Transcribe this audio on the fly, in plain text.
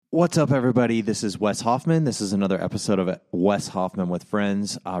What's up, everybody? This is Wes Hoffman. This is another episode of Wes Hoffman with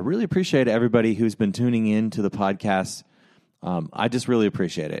Friends. I really appreciate everybody who's been tuning in to the podcast. I just really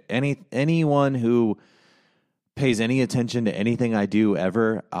appreciate it. Anyone who pays any attention to anything I do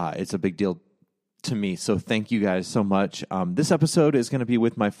ever, it's a big deal to me. So thank you guys so much. This episode is going to be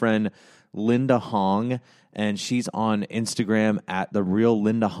with my friend Linda Hong, and she's on Instagram at The Real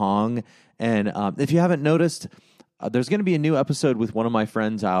Linda Hong. And if you haven't noticed, there's going to be a new episode with one of my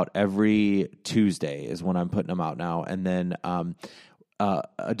friends out every Tuesday is when I'm putting them out now. And then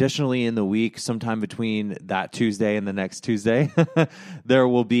additionally in the week, sometime between that Tuesday and the next Tuesday, there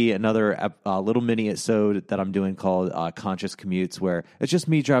will be another little mini-episode that I'm doing called Conscious Commutes, where it's just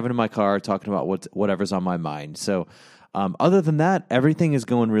me driving in my car talking about whatever's on my mind. So other than that, everything is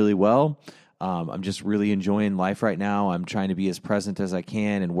going really well. I'm just really enjoying life right now. I'm trying to be as present as I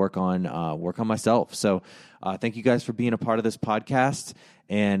can and work on myself. So thank you guys for being a part of this podcast,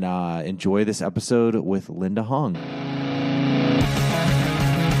 and enjoy this episode with Linda Hong.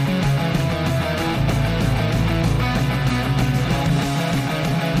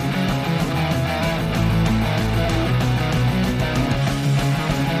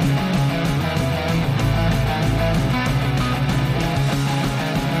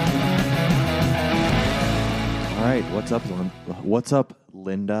 What's up,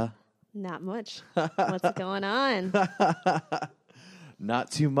 Linda? Not much. What's going on? Not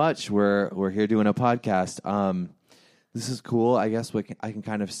too much. We're here doing a podcast. This is cool. I guess I can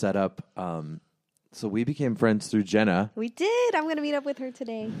kind of set up. So we became friends through Jenna. We did. I'm going to meet up with her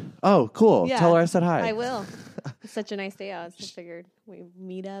today. Oh, cool. Yeah, tell her I said hi. I will. It's such a nice day out. I just figured we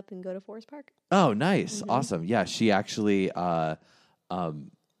meet up and go to Forest Park. Oh, nice. Mm-hmm. Awesome. Yeah, she actually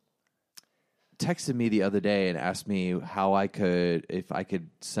texted me the other day and asked me if I could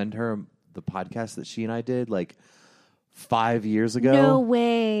send her the podcast that she and I did like 5 years ago. No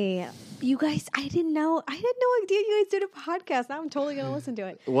way. You guys, I had no idea you guys did a podcast. Now I'm totally going to listen to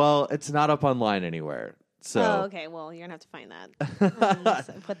it. Well, it's not up online anywhere. So okay. Well, you're going to have to find that.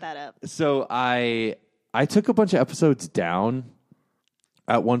 So put that up. So I took a bunch of episodes down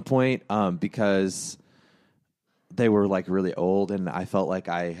at one point because they were like really old, and I felt like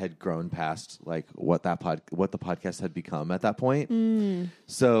I had grown past like what the podcast had become at that point.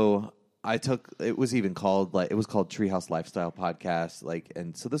 So it was called Treehouse Lifestyle Podcast,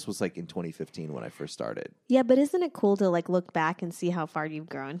 and so this was like in 2015 when I first started. Yeah, but isn't it cool to like look back and see how far you've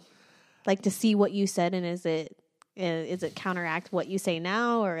grown? Like to see what you said, and is it counteract what you say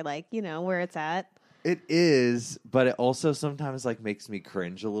now, or like, where it's at? It is, but it also sometimes like makes me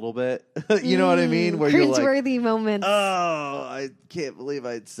cringe a little bit. You know what I mean? Where you're like, cringeworthy moments. Oh, I can't believe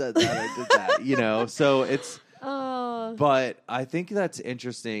I said that. I did that. So it's. Oh. But I think that's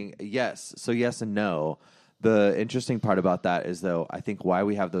interesting. Yes. So yes and no. The interesting part about that is, though, I think why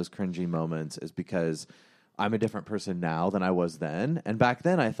we have those cringy moments is because I'm a different person now than I was then. And back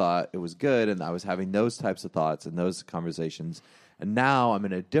then I thought it was good, and I was having those types of thoughts and those conversations. And now I'm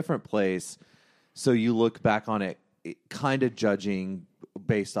in a different place. So you look back on it kind of judging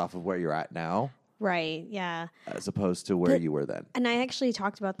based off of where you're at now. Right, yeah. As opposed to where you were then. And I actually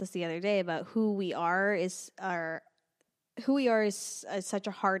talked about this the other day about who we are is such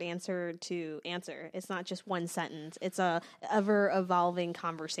a hard answer to answer. It's not just one sentence. It's a ever-evolving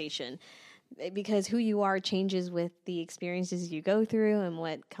conversation. Because who you are changes with the experiences you go through and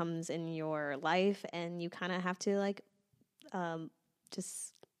what comes in your life. And you kind of have to like just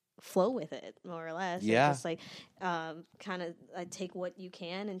flow with it, more or less. Yeah. And just like kind of take what you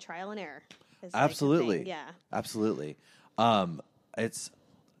can and trial and error. Absolutely. Yeah. Absolutely. It's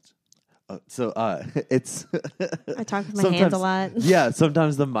it's. I talk with my hands a lot. Yeah.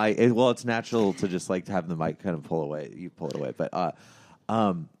 Sometimes the mic. It's natural to just like to have the mic kind of pull away. You pull it away, but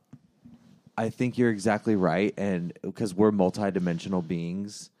I think you're exactly right, and because we're multidimensional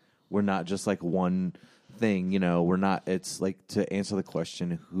beings, we're not just like one thing, we're not. It's like, to answer the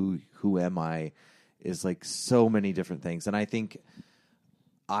question, who am I, is like so many different things, and I think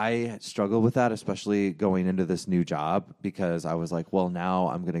I struggle with that, especially going into this new job, because I was like, well, now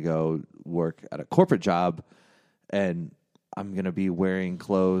I'm going to go work at a corporate job, and I'm going to be wearing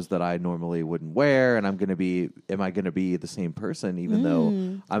clothes that I normally wouldn't wear, and am I going to be the same person, even though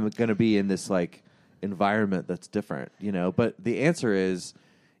I'm going to be in this like environment that's different, But the answer is,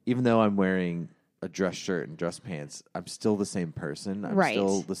 even though I'm wearing a dress shirt and dress pants, I'm still the same person. I'm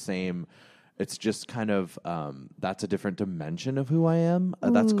still the same. It's just kind of that's a different dimension of wwho I am.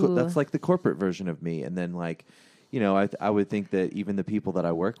 That's like the corporate version of me. And then like, I would think that even the people that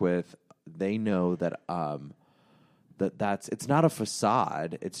I work with, they know that it's not a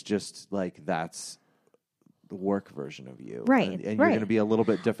facade. It's just like that's work version of you. Right, And you're right. going to be a little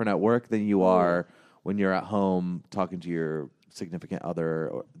bit different at work than you are when you're at home talking to your significant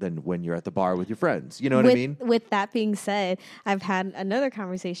other than when you're at the bar with your friends. You know what I mean? With that being said, I've had another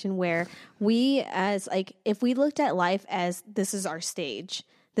conversation where we, as like, if we looked at life as this is our stage,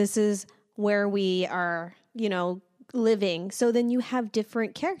 this is where we are, you know, living. So then you have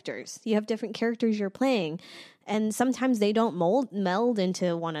different characters. You have different characters you're playing. And sometimes they don't meld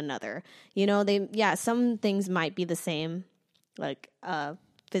into one another. You know, some things might be the same, like,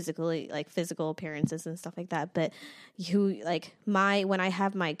 physically, like physical appearances and stuff like that. But when I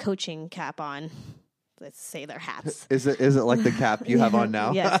have my coaching cap on, let's say they're hats. Is it like the cap you have on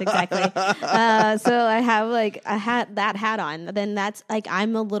now? Yes, exactly. So I have like that hat on. Then that's like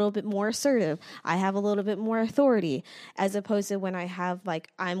I'm a little bit more assertive. I have a little bit more authority, as opposed to when I have like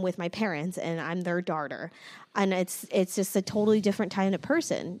I'm with my parents and I'm their daughter, and it's just a totally different kind of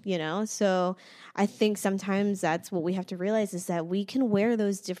person, you know. So I think sometimes that's what we have to realize is that we can wear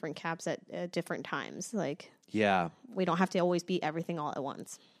those different caps at different times. Like, yeah. We don't have to always be everything all at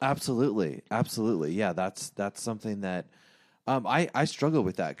once. Absolutely. Yeah, that's something that I struggle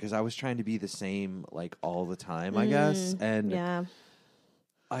with that because I was trying to be the same like all the time, I guess. And yeah.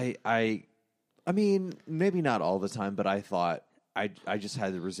 I mean, maybe not all the time, but I thought I just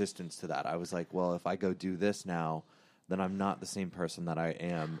had the resistance to that. I was like, well, if I go do this now, then I'm not the same person that I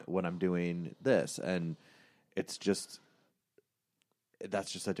am when I'm doing this. And it's just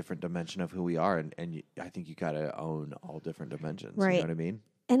that's just a different dimension of who we are. And I think you got to own all different dimensions. Right. You know what I mean?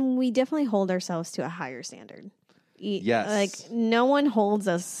 And we definitely hold ourselves to a higher standard. Yes. Like, no one holds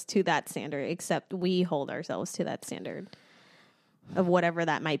us to that standard except we hold ourselves to that standard of whatever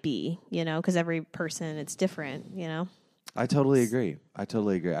that might be, you know, because every person, it's different, you know? I totally agree. I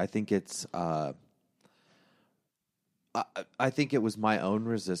think it's, I think it was my own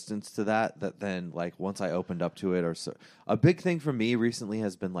resistance to that then like once I opened up to it a big thing for me recently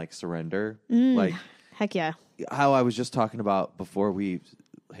has been like surrender. Like, heck yeah. How I was just talking about before we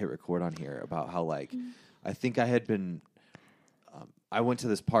hit record on here about how like, I think I had been, I went to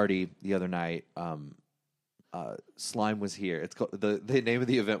this party the other night. Slime was here. It's called, the name of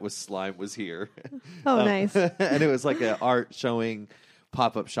the event was Slime Was Here. Oh, nice. And it was like an art showing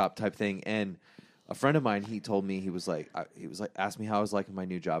pop-up shop type thing. And a friend of mine, he told me, he was like, asked me how I was liking my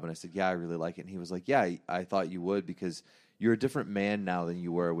new job. And I said, yeah, I really like it. And he was like, yeah, I thought you would because you're a different man now than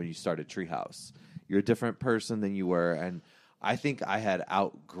you were when you started Treehouse. You're a different person than you were. And I think I had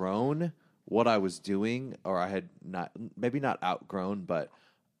outgrown what I was doing, or I had maybe not outgrown, but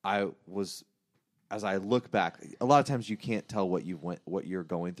I was, as I look back, a lot of times you can't tell what you're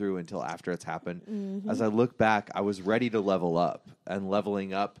going through until after it's happened. Mm-hmm. As I look back, I was ready to level up, and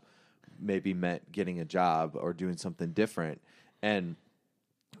leveling up maybe meant getting a job or doing something different. And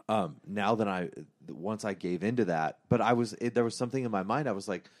now that once I gave into that, but there was something in my mind. I was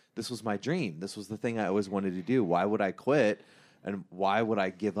like, this was my dream. This was the thing I always wanted to do. Why would I quit? And why would I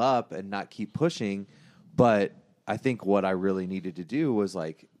give up and not keep pushing? But I think what I really needed to do was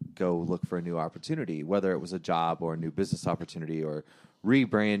like go look for a new opportunity, whether it was a job or a new business opportunity or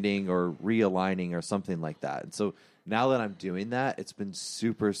rebranding or realigning or something like that. And so now that I'm doing that, it's been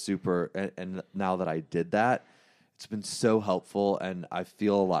super, super, and now that I did that, it's been so helpful, and I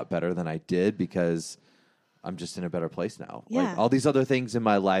feel a lot better than I did because I'm just in a better place now. Yeah. Like all these other things in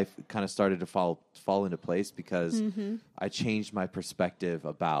my life kind of started to fall into place because I changed my perspective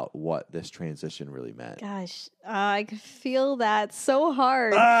about what this transition really meant. Gosh, I could feel that so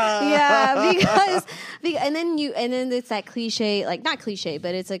hard. Yeah, because and then it's that cliche, like not cliche,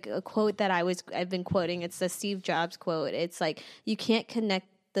 but it's like a quote that I've been quoting. It's the Steve Jobs quote. It's like you can't connect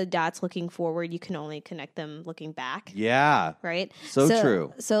the dots looking forward, you can only connect them looking back. Yeah. Right? So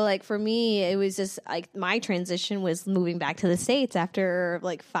true. So like for me, it was just like my transition was moving back to the States after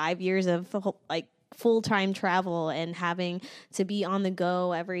like 5 years of like full-time travel and having to be on the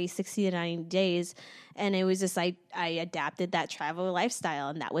go every 60 to 90 days. And it was just I adapted that travel lifestyle,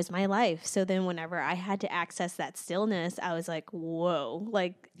 and that was my life. So then whenever I had to access that stillness, I was like, whoa,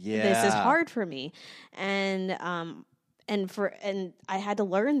 like this is hard for me. And I had to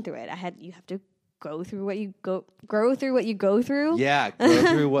learn through it. You have to grow through what you go through. Yeah, go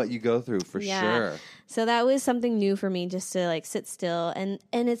through what you go through for sure. So that was something new for me, just to like sit still. And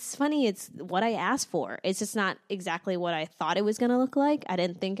it's funny, it's what I asked for. It's just not exactly what I thought it was going to look like. I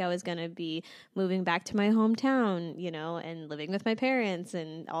didn't think I was going to be moving back to my hometown, you know, and living with my parents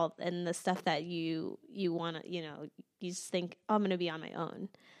and all, and the stuff that you want to, you know, you just think, oh, I'm going to be on my own.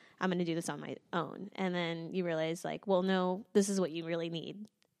 I'm going to do this on my own. And then you realize like, well, no, this is what you really need.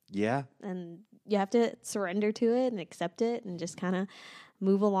 Yeah. And you have to surrender to it and accept it and just kind of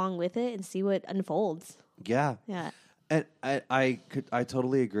move along with it and see what unfolds. Yeah. Yeah. And I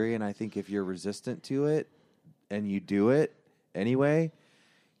totally agree. And I think if you're resistant to it and you do it anyway,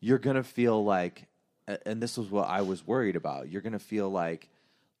 you're going to feel like, and this was what I was worried about. You're going to feel like,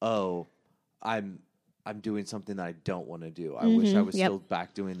 oh, I'm doing something that I don't want to do. I wish I was still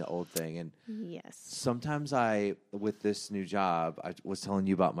back doing the old thing. And yes, sometimes with this new job, I was telling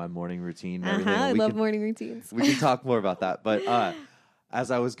you about my morning routine and everything. I love morning routines. We can talk more about that. But as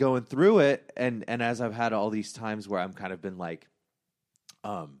I was going through it, and as I've had all these times where I'm kind of been like,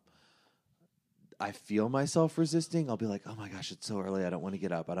 I feel myself resisting. I'll be like, oh my gosh, it's so early. I don't want to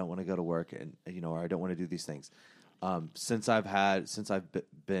get up. I don't want to go to work, and or I don't want to do these things. Since I've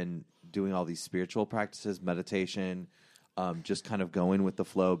been doing all these spiritual practices, meditation, just kind of going with the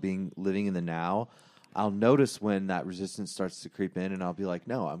flow, living in the now, I'll notice when that resistance starts to creep in, and I'll be like,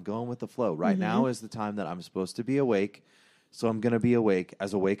 no, I'm going with the flow. Right now is the time that I'm supposed to be awake. So I'm going to be awake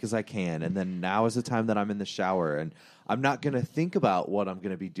as I can. And then now is the time that I'm in the shower. And I'm not going to think about what I'm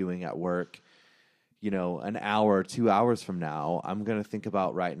going to be doing at work, an hour, 2 hours from now. I'm going to think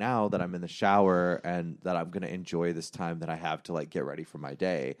about right now that I'm in the shower and that I'm going to enjoy this time that I have to get ready for my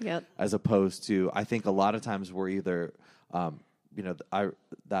day. Yep. As opposed to, I think a lot of times we're either,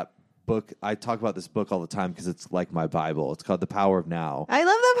 that book, I talk about this book all the time because it's like my Bible. It's called The Power of Now. I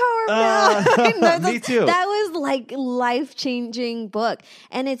love The Power of Now. Me too. That was life-changing book.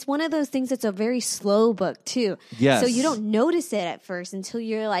 And it's one of those things that's a very slow book too. Yes. So you don't notice it at first until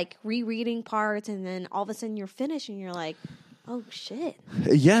you're rereading parts, and then all of a sudden you're finished and you're like, oh shit.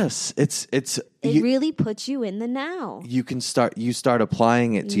 Yes. It really puts you in the now. You start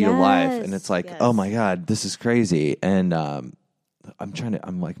applying it to your life, and it's like, oh my God, this is crazy. And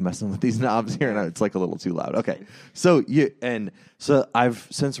I'm messing with these knobs here, and it's a little too loud. Okay. So I've,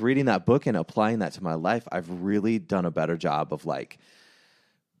 since reading that book and applying that to my life, I've really done a better job of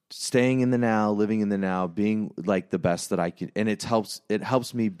staying in the now, living in the now, being the best that I can. And it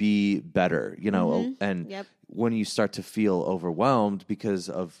helps me be better, and when you start to feel overwhelmed because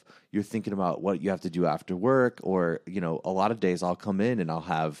of you're thinking about what you have to do after work, or, a lot of days I'll come in and I'll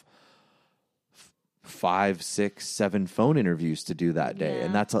have 5, 6, 7 phone interviews to do that day.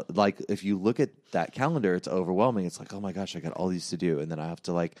 And that's if you look at that calendar, it's overwhelming. It's like, oh my gosh, I got all these to do. And then I have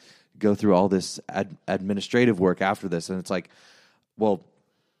to go through all this administrative work after this. And it's like, well,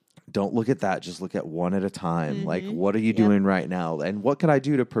 don't look at that. Just look at one at a time. What are you doing right now? And what can I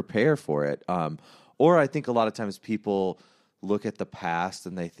do to prepare for it? Or I think a lot of times people look at the past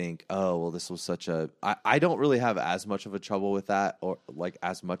and they think, oh, well, this was such a, I don't really have as much of a trouble with that, or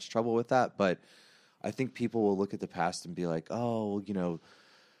as much trouble with that. But I think people will look at the past and be like, oh,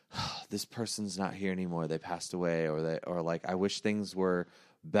 this person's not here anymore. They passed away, or I wish things were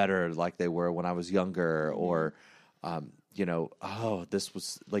better like they were when I was younger, or, oh, this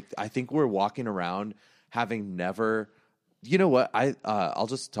was I think we're walking around having never, what? I'll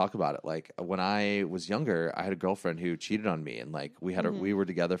just talk about it. When I was younger, I had a girlfriend who cheated on me, and we were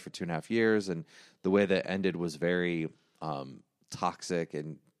together for 2.5 years, and the way that ended was very toxic,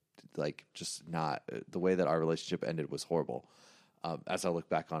 and just not, the way that our relationship ended was horrible, as I look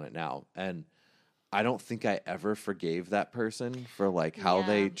back on it now. And I don't think I ever forgave that person for how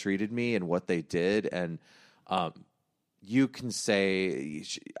they treated me and what they did. And you can say,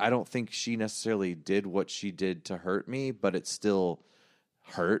 I don't think she necessarily did what she did to hurt me, but it still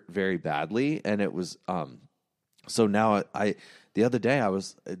hurt very badly. And it was, so now the other day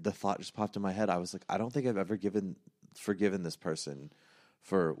the thought just popped in my head. I was like, I don't think I've ever forgiven this person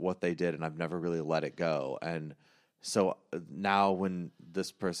for what they did, and I've never really let it go. And so now when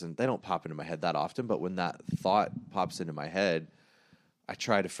this person, they don't pop into my head that often, but when that thought pops into my head, I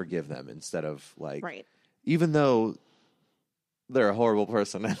try to forgive them instead of even though they're a horrible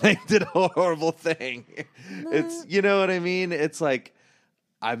person and they did a horrible thing. It's, you know what I mean? It's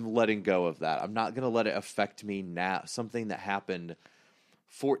I'm letting go of that. I'm not going to let it affect me now. Something that happened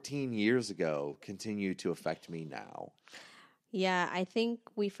 14 years ago continue to affect me now. Yeah, I think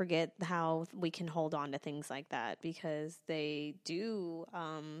we forget how we can hold on to things like that, because they do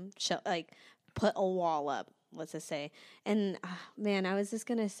put a wall up, let's just say. And man, I was just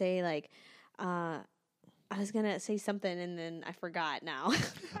going to say I was going to say something and then I forgot now.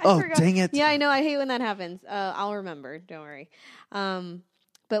 Forgot. Dang it. Yeah, I know. I hate when that happens. I'll remember. Don't worry.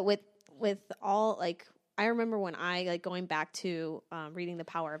 But with all, I remember when I, going back to reading The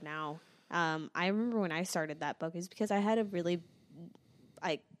Power of Now, I remember when I started that book is because I had a really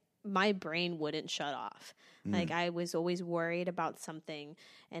my brain wouldn't shut off. Like I was always worried about something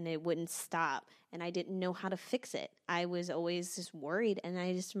and it wouldn't stop and I didn't know how to fix it. I was always just worried. And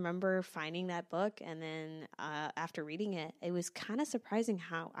I just remember finding that book. And then after reading it, it was kind of surprising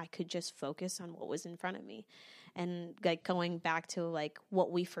how I could just focus on what was in front of me. And like going back to like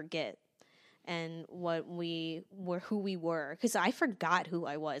what we forget and what we were, who we were, because I forgot who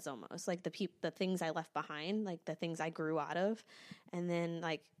I was almost, like the things I left behind, like the things I grew out of, and then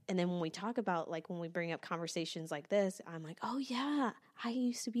when we talk about, like when we bring up conversations like this, I'm like, oh yeah, I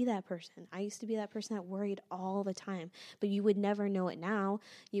used to be that person. I used to be that person that worried all the time, but you would never know it now.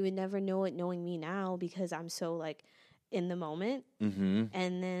 You would never know it knowing me now because I'm so like in the moment, and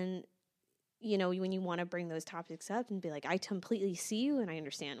then. You know, when you want to bring those topics up and be like, I completely see you and I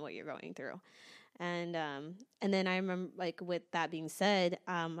understand what you're going through. And then I remember, like, with that being said,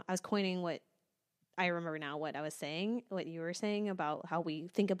 I was coining what I remember now, what I was saying, what you were saying about how we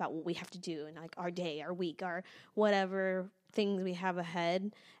think about what we have to do and like our day, our week, our whatever things we have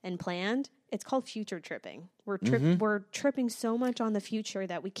ahead and planned. It's called future tripping. We're tripping so much on the future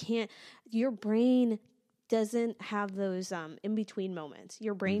that we can't, your brain doesn't have those in between moments.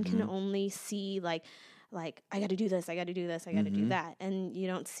 Your brain can only see like I got to do this, I got to do this, I got to do that, and you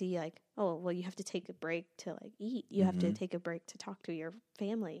don't see like, oh well, you have to take a break to like eat. You have to take a break to talk to your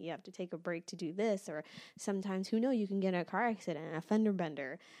family. You have to take a break to do this, or sometimes you can get in a car accident, a fender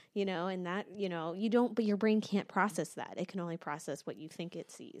bender, you know, and that you don't. But your brain can't process that. It can only process what you think it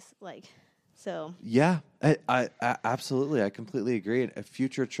sees. Like. So yeah, I absolutely, I completely agree.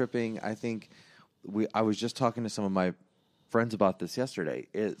 Future tripping, I think. I was just talking to some of my friends about this yesterday.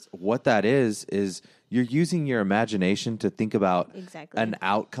 Is what that is you're using your imagination to think about an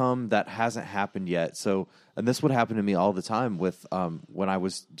outcome that hasn't happened yet. So, and this would happen to me all the time with when I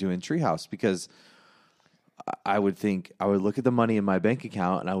was doing Treehouse, because I would look at the money in my bank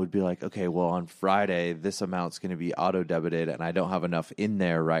account and I would be like, okay, well, on Friday this amount's going to be auto debited and I don't have enough in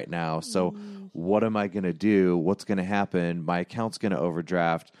there right now. So, what am I going to do? What's going to happen? My account's going to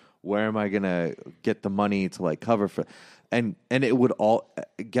overdraft. Where am I going to get the money to like cover for, and it would all,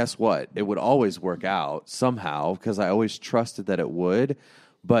 guess what? It would always work out somehow because I always trusted that it would,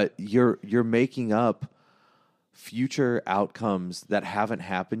 but you're making up future outcomes that haven't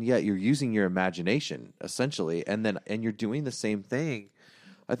happened yet. You're using your imagination essentially. And you're doing the same thing.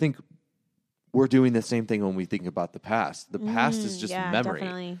 I think we're doing the same thing when we think about the past. The past is just memory.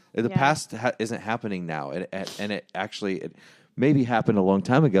 Definitely. The past isn't happening now. And it actually maybe happened a long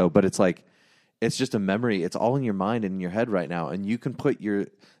time ago, but it's like, it's just a memory. It's all in your mind and in your head right now. And you can put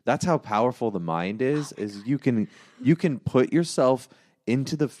that's how powerful the mind is you can put yourself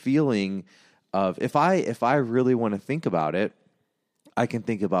into the feeling of, if I really want to think about it, I can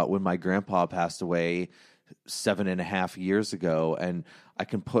think about when my grandpa passed away 7.5 years ago, and I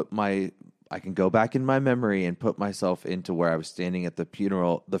can go back in my memory and put myself into where I was standing at the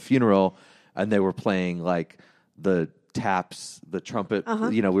funeral, and they were playing like the taps, the trumpet.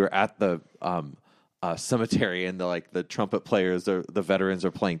 You know, we were at the cemetery, and the trumpet players, the veterans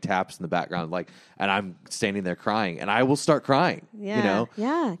are playing taps in the background, like, and I'm standing there crying, and I will start crying. Yeah, you know,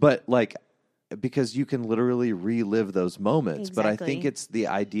 yeah. But like, because you can literally relive those moments. Exactly. But I think it's the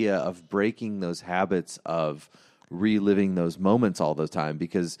idea of breaking those habits of reliving those moments all the time,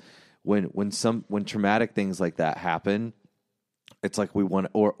 because when traumatic things like that happen, it's like we want,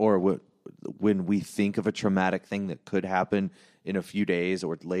 when we think of a traumatic thing that could happen in a few days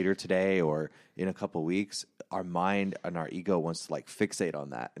or later today or in a couple of weeks, our mind and our ego wants to like fixate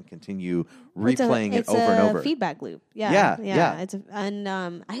on that and continue replaying it over and over. It's a feedback loop. Yeah. Yeah.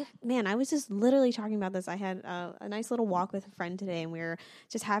 I was just literally talking about this. I had a nice little walk with a friend today, and we were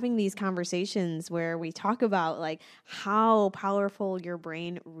just having these conversations where we talk about like how powerful your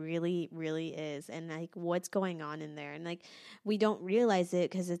brain really, really is, and like what's going on in there, and like we don't realize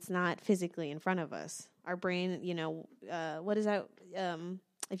it because it's not physically in front of us. Our brain, what is that?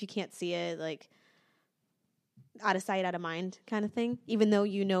 If you can't see it, like out of sight, out of mind kind of thing. Even though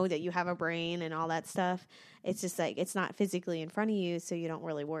you know that you have a brain and all that stuff, it's just like it's not physically in front of you, so you don't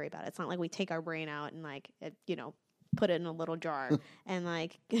really worry about it. It's not like we take our brain out and like put it in a little jar and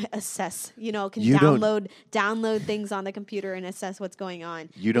like assess, can download things on the computer and assess what's going on.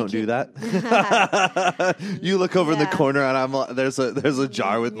 You don't do that? You look over in the corner and there's a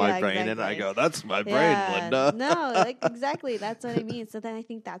jar with my brain, and I go, that's my brain, Linda. No, like exactly. That's what I mean. So then I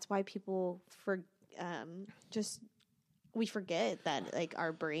think that's why people we forget that like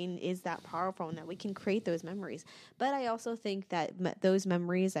our brain is that powerful and that we can create those memories. But I also think that those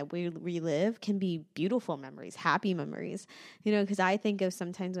memories that we relive can be beautiful memories, happy memories, you know, because I think of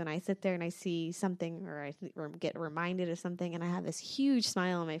sometimes when I sit there and I see something or get reminded of something and I have this huge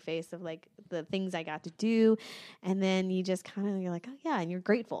smile on my face of like the things I got to do. And then you just kind of, you're like, oh yeah. And you're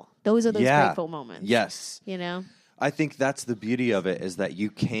grateful. Those are those grateful moments. Yes. You know? I think that's the beauty of it is that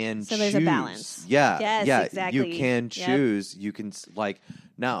you can choose. So there's a balance. Yeah. Yes, yeah. exactly. You can choose. You can like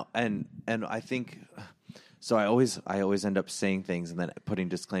now and I think so I always end up saying things and then putting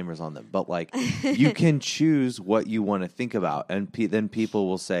disclaimers on them. But like you can choose what you want to think about and then people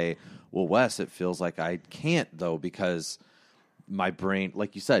will say, "Well, Wes, it feels like I can't though because my brain,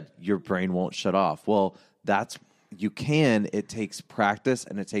 like you said, your brain won't shut off." Well, you can. It takes practice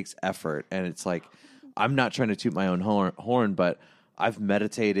and it takes effort and it's like I'm not trying to toot my own horn, but I've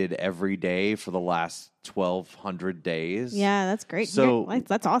meditated every day for the last 1,200 days. Yeah, that's great. So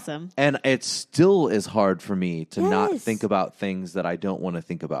that's awesome. And it still is hard for me to not think about things that I don't want to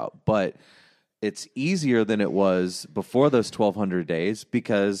think about. But it's easier than it was before those 1,200 days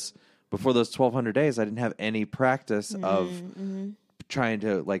because before those 1,200 days, I didn't have any practice of trying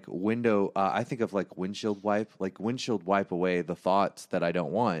to like I think of like windshield wipe away the thoughts that I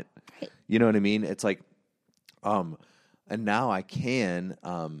don't want. You know what I mean? It's like, and now I can,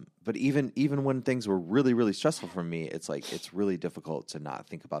 but even when things were really, really stressful for me, it's like, it's really difficult to not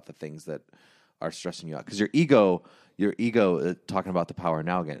think about the things that are stressing you out. Cause your ego, talking about the power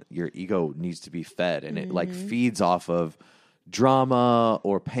now again, your ego needs to be fed and it like feeds off of drama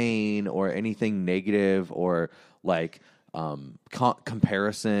or pain or anything negative or like,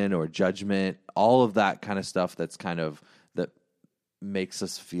 comparison or judgment, all of that kind of stuff that's kind of that makes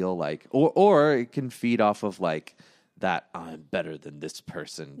us feel like, or it can feed off of like that I'm better than this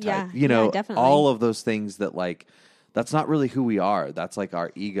person type, you know, definitely. All of those things that like, that's not really who we are. That's like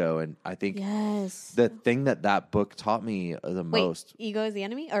our ego. And I think the thing that book taught me the most. Ego is the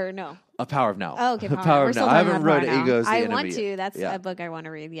enemy or no? A Power of Now. Oh, okay. Power of Now. I haven't read Ego is the Enemy. I want to. That's a book I want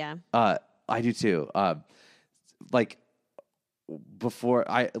to read. Yeah. I do too. Like before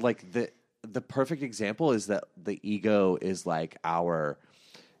I like the perfect example is that the ego is like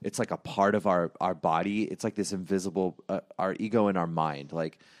it's like a part of our body. It's like this invisible, our ego in our mind.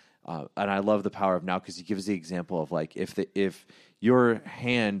 Like, and I love the Power of Now because he gives the example of like, if your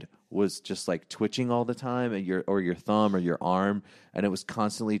hand was just like twitching all the time and your thumb or your arm, and it was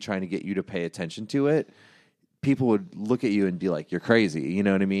constantly trying to get you to pay attention to it, people would look at you and be like, you're crazy. You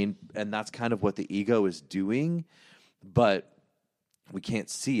know what I mean? And that's kind of what the ego is doing, but we can't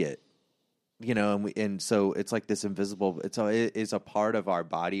see it, you know, and so it's like this invisible. It is a part of our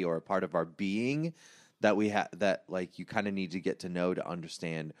body or a part of our being that we have that like you kind of need to get to know to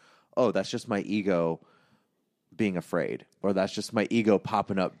understand. Oh, that's just my ego being afraid, or that's just my ego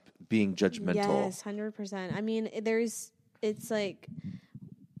popping up being judgmental. Yes, 100%. I mean, it's like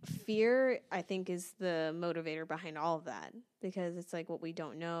fear. I think is the motivator behind all of that because it's like what we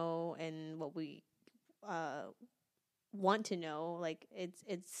don't know and what we want to know. Like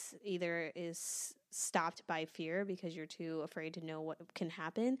it's either is stopped by fear because you're too afraid to know what can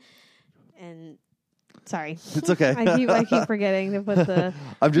happen. And sorry, it's okay. I keep forgetting to put the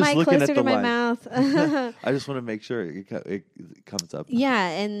I'm just mic looking closer at the to my line. mouth. I just want to make sure it comes up. Yeah,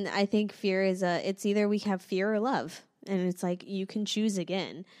 and I think fear is it's either we have fear or love. And it's like you can choose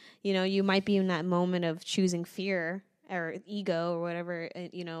again. You know, you might be in that moment of choosing fear or ego or whatever.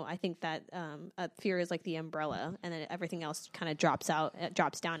 You know, I think that fear is like the umbrella, and then everything else kind of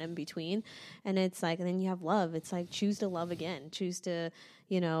drops down in between. And it's like, and then you have love. It's like choose to love again. Choose to,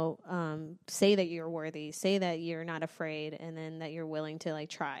 you know, say that you're worthy. Say that you're not afraid, and then that you're willing to like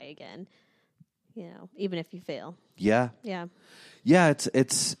try again. You know, even if you fail. Yeah. Yeah. Yeah.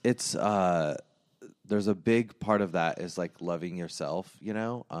 It's there's a big part of that is like loving yourself, you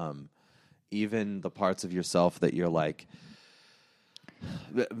know, even the parts of yourself that you're like,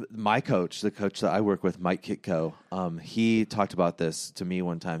 my coach, the coach that I work with, Mike Kitko, he talked about this to me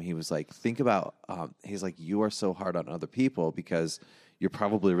one time. He was like, think about, he's like, you are so hard on other people because you're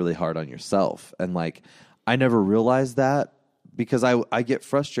probably really hard on yourself. And like, I never realized that because I get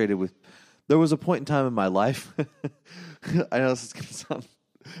frustrated with, there was a point in time in my life, I know this is going to sound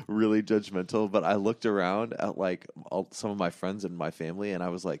really judgmental, but I looked around at like some of my friends and my family, and I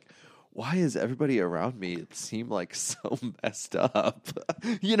was like, why is everybody around me seem like so messed up?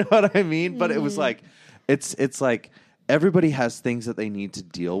 You know what I mean? But it was like, it's like everybody has things that they need to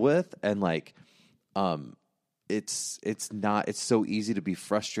deal with, and like, it's so easy to be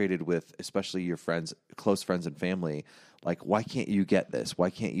frustrated with, especially your friends, close friends and family. Like, why can't you get this?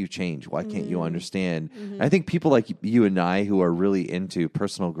 Why can't you change? Why can't you understand? I think people like you and I who are really into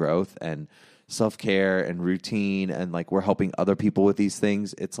personal growth and self-care and routine, and like we're helping other people with these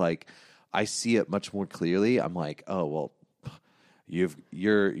things. It's like, I see it much more clearly. I'm like, oh, well,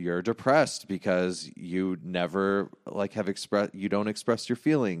 you're depressed because you never like you don't express your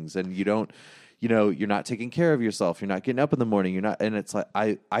feelings, and you don't, you're not taking care of yourself. You're not getting up in the morning. You're not, and it's like,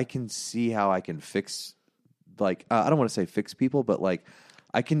 I can see how I can fix, like, I don't want to say fix people, but like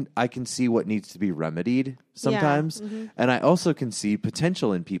I can see what needs to be remedied sometimes. And I also can see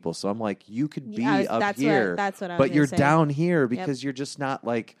potential in people. So I'm like, you could be up here, that's what I was but you're say. down here because you're just not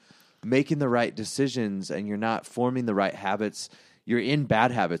like making the right decisions, and you're not forming the right habits. You're in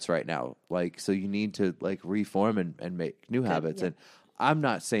bad habits right now. Like, so you need to like reform and make new habits. And I'm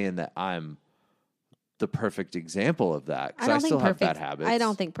not saying that I'm the perfect example of that, because I still have bad habits. I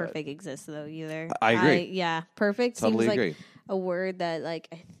don't think perfect exists though either. I agree. Perfect Totally seems like agree. a word that like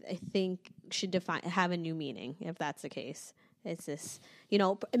I think should have a new meaning if that's the case. It's this,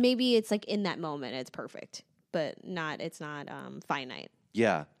 maybe it's like in that moment it's perfect, but it's not finite.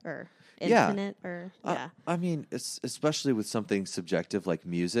 Yeah. Or infinite or I mean, especially with something subjective like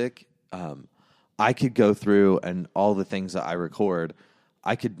music, I could go through and all the things that I record,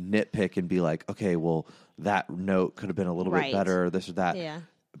 I could nitpick and be like, okay, well, that note could have been a little bit better, or this or that. Yeah.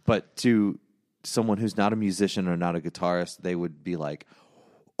 But to someone who's not a musician or not a guitarist, they would be like,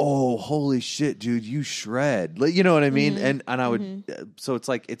 oh, holy shit, dude, you shred. Like, you know what I mean? And I would, so it's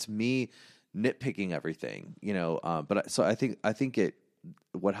like, it's me nitpicking everything, but so I think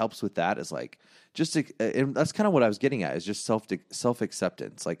what helps with that is like, just, and that's kind of what I was getting at, is just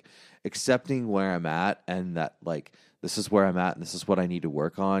self-acceptance, like accepting where I'm at, and that like, this is where I'm at and this is what I need to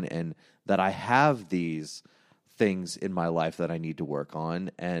work on, and that I have these things in my life that I need to work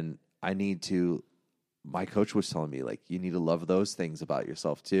on, and I need to, my coach was telling me, like, you need to love those things about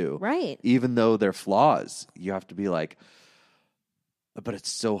yourself too. Right. Even though they're flaws, you have to be like, but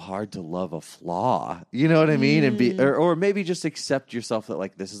it's so hard to love a flaw. You know what I mean? And be, or maybe just accept yourself that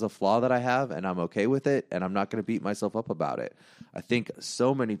like, this is a flaw that I have and I'm okay with it, and I'm not going to beat myself up about it. I think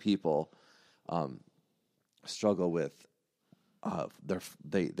so many people struggle with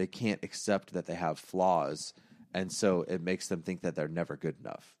they can't accept that they have flaws, and so it makes them think that they're never good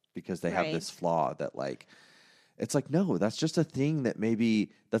enough because they have this flaw that like, it's like, no, that's just a thing that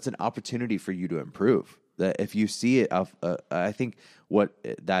maybe that's an opportunity for you to improve. That if you see it, I think what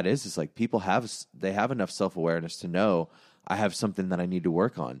that is like, people have enough self-awareness to know I have something that I need to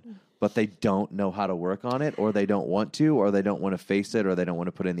work on, but they don't know how to work on it, or they don't want to, or they don't want to face it, or they don't want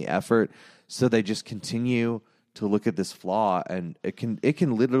to put in the effort. So they just continue to look at this flaw, and it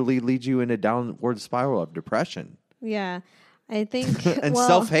can literally lead you in a downward spiral of depression. Yeah. I think and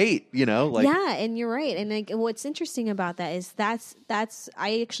self-hate, like, yeah, and you're right. And like, what's interesting about that is that's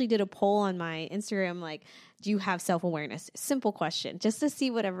I actually did a poll on my Instagram, like, do you have self-awareness? Simple question, just to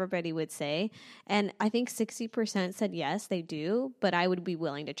see what everybody would say. And I think 60% said yes, they do, but I would be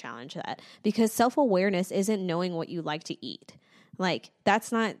willing to challenge that, because self-awareness isn't knowing what you like to eat. Like,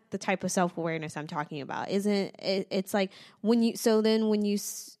 that's not the type of self-awareness I'm talking about. It's like when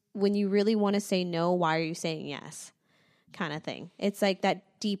you really want to say no, why are you saying yes? Kind of thing. It's like that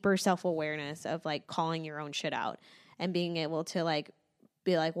deeper self-awareness of like calling your own shit out and being able to like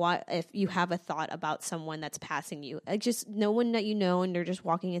be like, what if you have a thought about someone that's passing you, like just no one that and they're just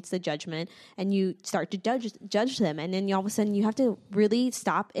walking into the judgment, and you start to judge them, and then all of a sudden you have to really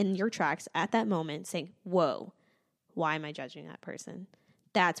stop in your tracks at that moment saying, whoa, why am I judging that person?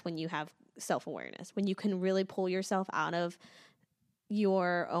 That's when you have self-awareness, when you can really pull yourself out of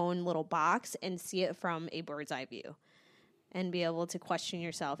your own little box and see it from a bird's eye view, and be able to question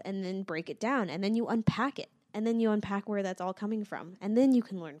yourself, and then break it down, and then you unpack it, and then you unpack where that's all coming from, and then you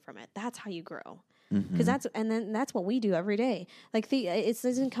can learn from it. That's how you grow. Because that's what we do every day. Like it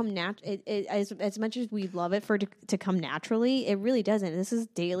doesn't come as much as we love it to come naturally. It really doesn't. This is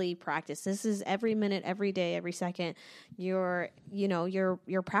daily practice. This is every minute, every day, every second. You're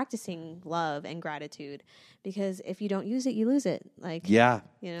practicing love and gratitude, because if you don't use it, you lose it. Like, yeah,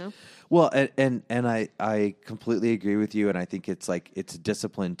 Well, and I completely agree with you, and I think it's like, it's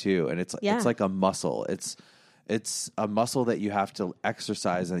discipline too, and it's like a muscle. It's a muscle that you have to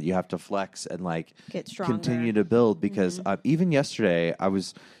exercise and that you have to flex and like get stronger, continue to build. Because even yesterday, I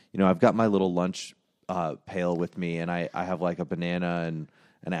was, I've got my little lunch pail with me, and I have like a banana and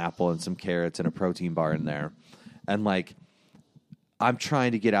an apple and some carrots and a protein bar in there, and like, I'm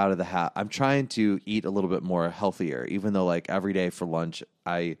trying to get out of the I'm trying to eat a little bit more healthier, even though like every day for lunch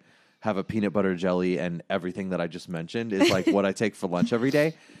I have a peanut butter jelly and everything that I just mentioned is like what I take for lunch every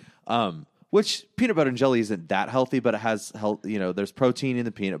day. Which peanut butter and jelly isn't that healthy, but it has health. You know, there's protein in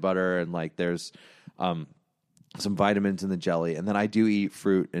the peanut butter and like there's some vitamins in the jelly. And then I do eat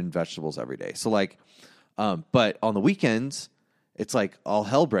fruit and vegetables every day. So like, but on the weekends, it's like all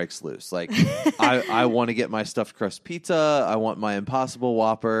hell breaks loose. Like I want to get my stuffed crust pizza. I want my Impossible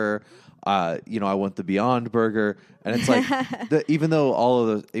Whopper. You know, I want the Beyond Burger, and it's like even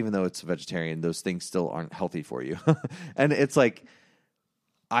though it's vegetarian, those things still aren't healthy for you. And it's like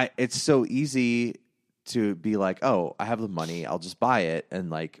it's so easy to be like, oh, I have the money, I'll just buy it, and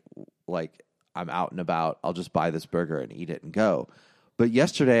like I'm out and about, I'll just buy this burger and eat it and go. But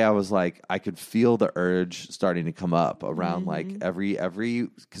yesterday I was like, I could feel the urge starting to come up around like every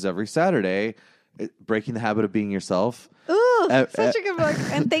Saturday, Breaking the Habit of Being Yourself. Ooh, such a good book.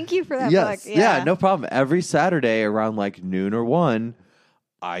 And thank you for that yes, book. Yeah, no problem. Every Saturday around like noon or 1,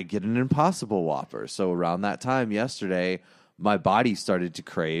 I get an Impossible Whopper. So around that time yesterday, my body started to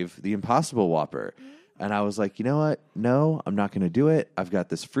crave the Impossible Whopper. And I was like, you know what? No, I'm not going to do it. I've got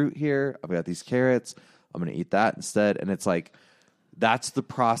this fruit here. I've got these carrots. I'm going to eat that instead. And it's like, that's the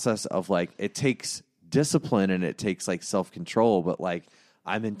process of like, it takes discipline and it takes like self-control. But like,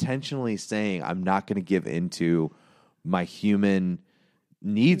 I'm intentionally saying I'm not going to give into my human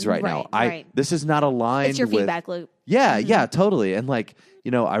needs right now. This is not aligned. It's your feedback loop. Yeah, yeah, totally. And like,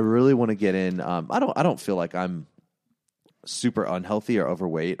 you know, I really want to get in. I don't feel like I'm super unhealthy or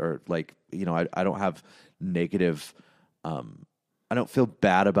overweight or like, you know, I don't have negative. I don't feel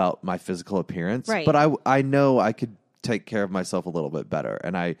bad about my physical appearance, but I know I could take care of myself a little bit better,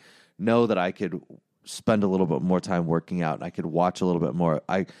 and I know that I could spend a little bit more time working out, and I could watch a little bit more.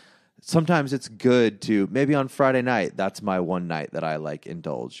 Sometimes it's good to maybe on Friday night, that's my one night that I like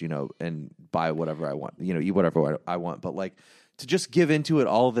indulge, you know, and buy whatever I want, you know, eat whatever I want. But like to just give into it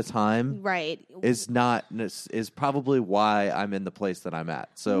all the time, is probably why I'm in the place that I'm at.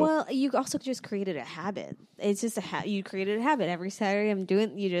 So well, you also just created a habit. It's just you created a habit. Every Saturday I'm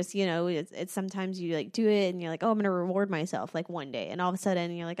doing. You just it's sometimes you like do it and you're like, oh, I'm going to reward myself like one day, and all of a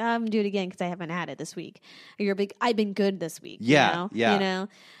sudden you're like, oh, I'm gonna do it again because I haven't had it this week. Or you're big. I've been good this week. Yeah, you know.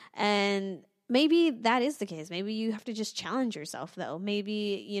 And maybe that is the case. Maybe you have to just challenge yourself, though.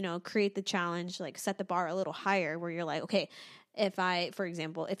 Maybe, you know, create the challenge, like set the bar a little higher where you're like, okay, for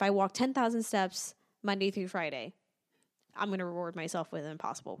example, if I walk 10,000 steps Monday through Friday, I'm going to reward myself with an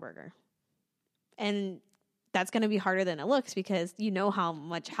Impossible Burger. And that's going to be harder than it looks because you know how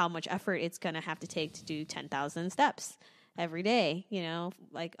much effort it's going to have to take to do 10,000 steps every day, you know,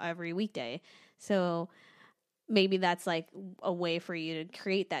 like every weekday. So maybe that's like a way for you to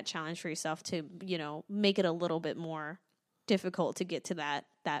create that challenge for yourself to, you know, make it a little bit more difficult to get to that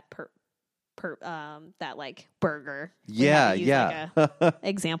like burger. Yeah. Like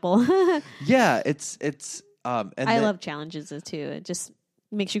example. Yeah. It's, and I love challenges too. It just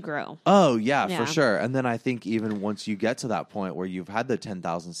makes you grow. Oh yeah, for sure. And then I think even once you get to that point where you've had the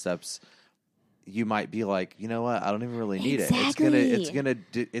 10,000 steps, you might be like, you know what? I don't even really need it.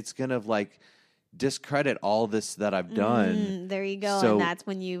 It's gonna like discredit all this that I've done. There you go. So, and that's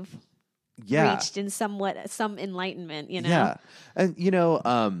when you've reached in some enlightenment, you know? Yeah. And, you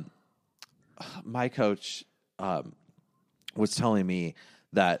know, my coach was telling me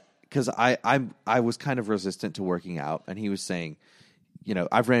that because I was kind of resistant to working out, and he was saying, you know,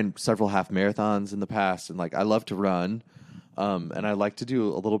 I've ran several half marathons in the past, and like I love to run, and I like to do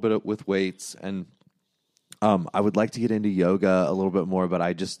a little bit with weights, and I would like to get into yoga a little bit more, but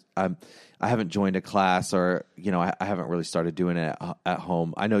I haven't joined a class, or you know, I haven't really started doing it at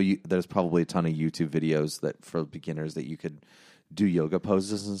home. I know there's probably a ton of YouTube videos that for beginners that you could do yoga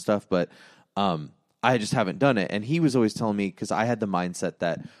poses and stuff, but I just haven't done it. And he was always telling me, because I had the mindset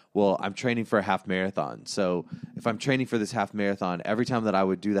that, well, I'm training for a half marathon, so if I'm training for this half marathon, every time that I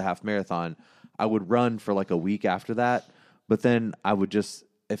would do the half marathon, I would run for like a week after that. But then I would just,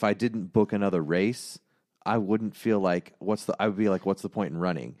 if I didn't book another race, I wouldn't feel like I would be like, what's the point in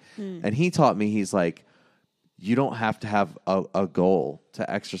running? And he taught me, he's like, you don't have to have a goal to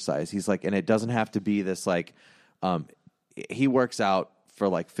exercise. He's like, and it doesn't have to be this like, he works out for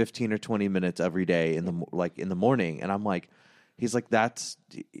like 15 or 20 minutes every day in the morning. And I'm like, he's like,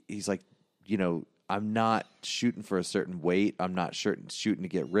 you know, I'm not shooting for a certain weight. I'm not shooting to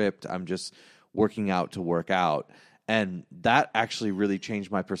get ripped. I'm just working out to work out. And that actually really changed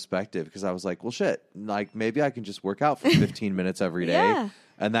my perspective, because I was like, well, shit, like maybe I can just work out for 15 minutes every day. Yeah.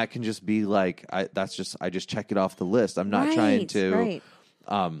 And that can just be like, I just check it off the list. I'm not trying to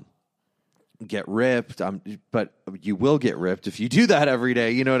get ripped. But you will get ripped if you do that every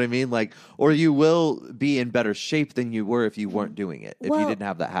day. You know what I mean? Like, or you will be in better shape than you were if you weren't doing it. If you didn't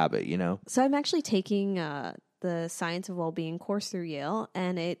have that habit, you know? So I'm actually taking the Science of Wellbeing course through Yale,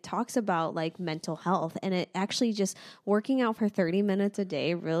 and it talks about like mental health, and it actually just working out for 30 minutes a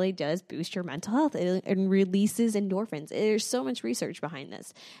day really does boost your mental health. It releases endorphins. There's so much research behind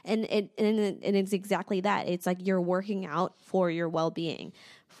this, and it's exactly that. It's like you're working out for your well-being,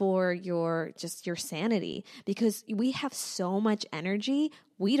 for your sanity, because we have so much energy,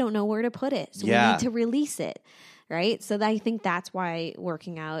 we don't know where to put it, so we need to release it. Right. So I think that's why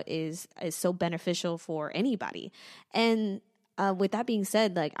working out is so beneficial for anybody. And with that being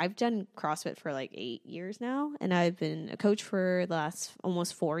said, like I've done CrossFit for like 8 years now, and I've been a coach for the last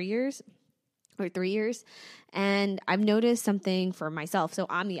almost 4 years or 3 years. And I've noticed something for myself. So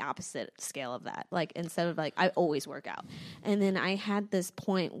I'm the opposite scale of that. Like instead of like, I always work out. And then I had this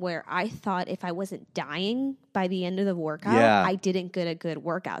point where I thought if I wasn't dying by the end of the workout, I didn't get a good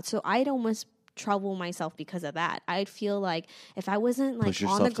workout. So I'd almost trouble myself because of that. I'd feel like if I wasn't like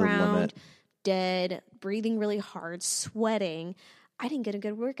on the ground, dead, breathing really hard, sweating, I didn't get a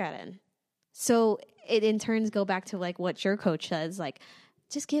good workout in. So it in turns go back to like what your coach says, like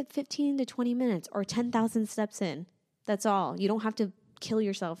just get 15 to 20 minutes or 10,000 steps in. That's all. You don't have to kill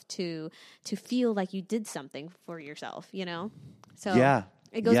yourself to feel like you did something for yourself, you know? So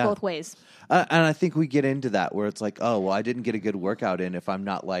it goes both ways. And I think we get into that where it's like, oh, well, I didn't get a good workout in if I'm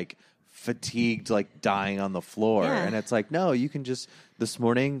not like fatigued, like dying on the floor. And it's like, no, you can just, this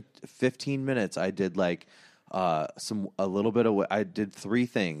morning, 15 minutes, I did like a little bit of, I did 3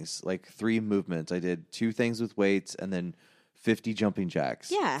 things, like 3 movements. I did 2 things with weights and then 50 jumping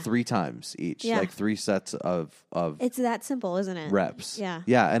jacks. 3 times each, like 3 sets of it's that simple, isn't it? Reps. Yeah.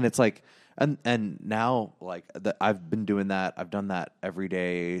 And it's like, and now like I've been doing that. I've done that every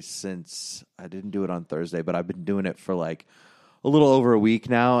day since I didn't do it on Thursday, but I've been doing it for like a little over a week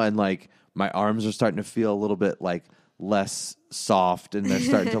now, and like my arms are starting to feel a little bit like less soft, and they're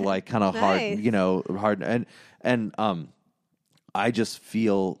starting to like kind of hard, you know, hard, and I just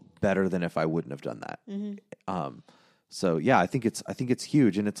feel better than if I wouldn't have done that. So yeah, I think it's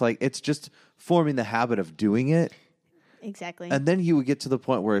huge, and it's like it's just forming the habit of doing it. Exactly. And then you would get to the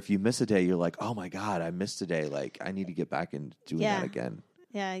point where if you miss a day, you're like, oh my God, I missed a day. Like I need to get back into doing that again.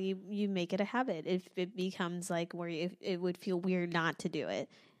 Yeah, you make it a habit. If it becomes like where it would feel weird not to do it.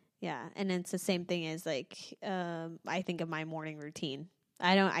 Yeah, and it's the same thing as like I think of my morning routine.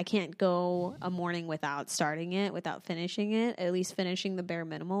 I can't go a morning without starting it, without finishing it. At least finishing the bare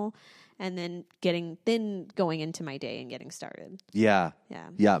minimal, and then going into my day and getting started. Yeah.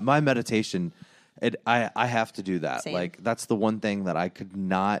 My meditation, I have to do that. Same. Like that's the one thing that I could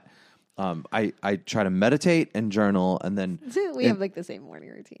not. I try to meditate and journal, and then we have like the same morning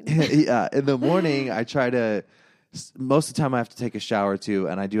routine. In the morning, I try to. Most of the time, I have to take a shower too,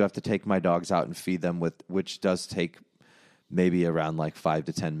 and I do have to take my dogs out and feed them which does take maybe around like 5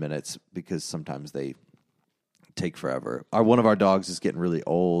 to 10 minutes because sometimes they take forever. One of our dogs is getting really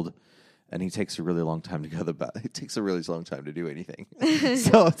old, and he takes a really long time to go to the bath. It takes a really long time to do anything.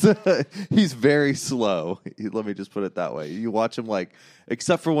 So he's very slow. Let me just put it that way. You watch him like,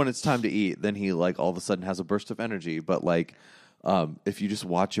 except for when it's time to eat, then he like all of a sudden has a burst of energy. But like, if you just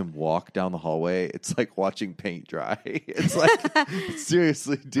watch him walk down the hallway, it's like watching paint dry. It's like,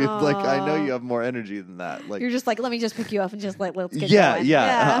 seriously, dude, like I know you have more energy than that. Like you're just like, let me just pick you up and just like, let's get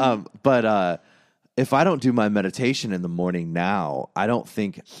going. But if I don't do my meditation in the morning now, I don't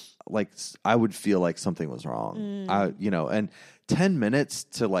think like I would feel like something was wrong. And 10 minutes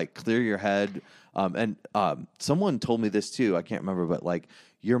to like clear your head. And someone told me this too. I can't remember, but like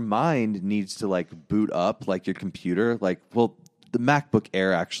your mind needs to like boot up like your computer. Like, well, the MacBook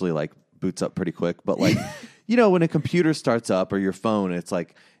Air actually like boots up pretty quick, but like, you know, when a computer starts up or your phone, it's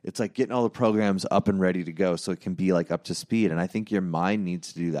like getting all the programs up and ready to go so it can be like up to speed. And I think your mind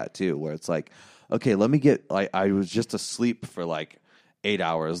needs to do that too, where it's like, okay, let me get, like, I was just asleep for like 8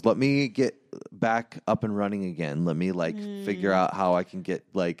 hours. Let me get back up and running again. Let me like figure out how I can get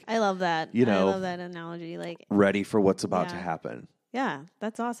like, I love that. You know, I love that analogy. Like ready for what's about to happen. Yeah,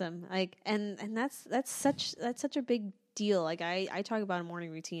 that's awesome. Like, and that's such a big deal. Like I talk about a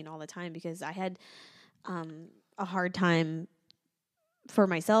morning routine all the time because I had a hard time for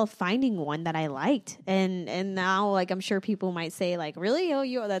myself, finding one that I liked. And now, like, I'm sure people might say, like, really?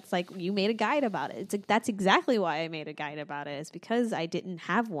 Oh, that's like, you made a guide about it. It's like, that's exactly why I made a guide about it. It's because I didn't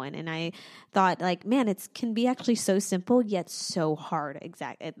have one. And I thought, like, man, it can be actually so simple, yet so hard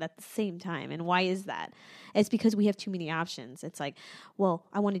at the same time. And why is that? It's because we have too many options. It's like, well,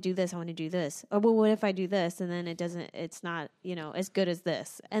 I want to do this. I want to do this. Or, well, what if I do this? And then it's not, as good as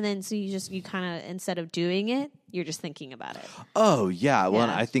this. And then so you kind of, instead of doing it, you're just thinking about it. Oh, yeah. Well,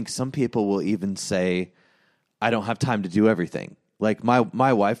 and I think some people will even say, I don't have time to do everything. Like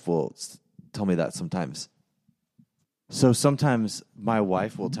my wife will tell me that sometimes. So sometimes my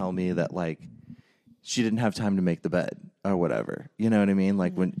wife will tell me that, like, she didn't have time to make the bed or whatever. You know what I mean?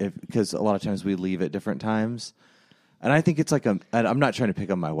 Like because a lot of times we leave at different times. And I think it's like and I'm not trying to pick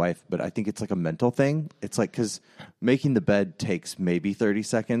on my wife, but I think it's like a mental thing. It's like, because making the bed takes maybe 30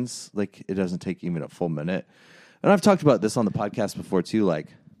 seconds. Like, it doesn't take even a full minute. And I've talked about this on the podcast before too, like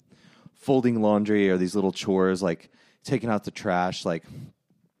folding laundry or these little chores, like taking out the trash. Like,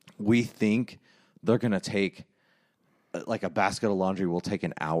 we think they're going to take, like, a basket of laundry will take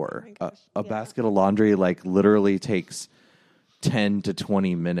an hour. A basket of laundry, like, literally takes 10 to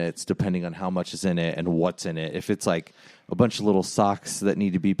 20 minutes, depending on how much is in it and what's in it. If it's like a bunch of little socks that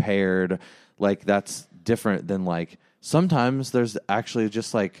need to be paired, like, that's different than, like, sometimes there's actually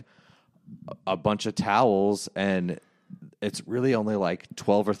just like a bunch of towels and it's really only like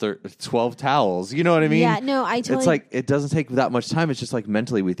 12 or 12 towels. You know what I mean? Yeah, no, I totally... It's like, it doesn't take that much time. It's just like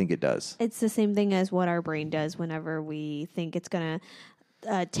mentally we think it does. It's the same thing as what our brain does whenever we think it's going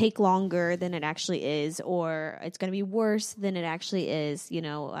to take longer than it actually is, or it's going to be worse than it actually is,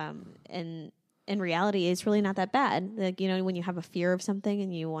 and in reality, it's really not that bad. Like, when you have a fear of something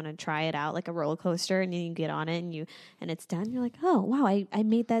and you want to try it out, like a roller coaster, and you get on it and it's done, you're like, oh, wow, I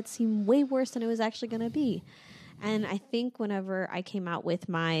made that seem way worse than it was actually going to be. And I think whenever I came out with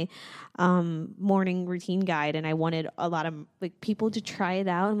my morning routine guide, and I wanted a lot of people to try it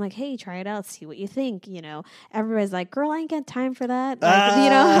out, I'm like, hey, try it out, see what you think. Everybody's like, girl, I ain't got time for that.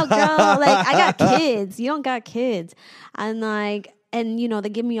 Like, girl, like, I got kids. You don't got kids. And like, and they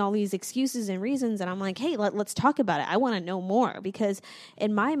give me all these excuses and reasons, and I'm like, hey, let's talk about it. I want to know more, because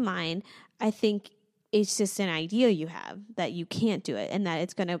in my mind, I think it's just an idea you have that you can't do it, and that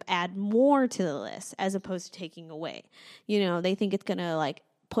it's going to add more to the list as opposed to taking away. They think it's going to like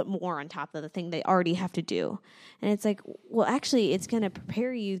put more on top of the thing they already have to do. And it's like, well, actually it's going to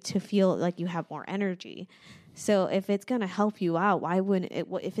prepare you to feel like you have more energy. So if it's going to help you out, why wouldn't it?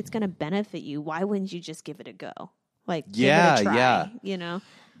 If it's going to benefit you, why wouldn't you just give it a go? Like, give it a try,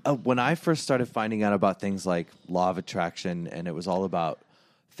 When I first started finding out about things like law of attraction, and it was all about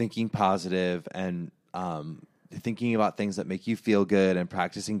thinking positive and thinking about things that make you feel good and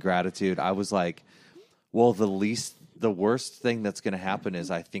practicing gratitude, I was like, well, the worst thing that's going to happen is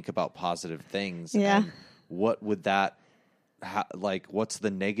I think about positive things. Yeah. And what would that, what's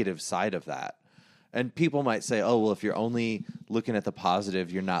the negative side of that? And people might say, oh, well, if you're only looking at the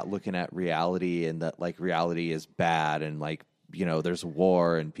positive, you're not looking at reality, and that, like, reality is bad, and, like, there's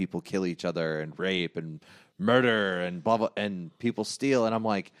war and people kill each other and rape and murder and blah, blah, and people steal. And I'm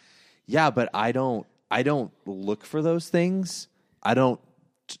like, yeah, but I don't look for those things. I don't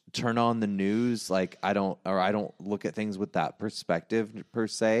turn on the news. Like, I don't look at things with that perspective per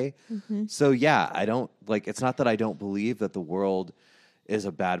se. Mm-hmm. So yeah, it's not that I don't believe that the world is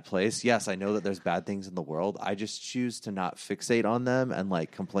a bad place. Yes, I know that there's bad things in the world. I just choose to not fixate on them and,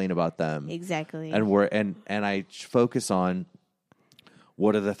 like, complain about them. Exactly. And I focus on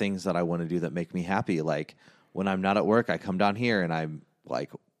what are the things that I want to do that make me happy. Like, when I'm not at work, I come down here and I'm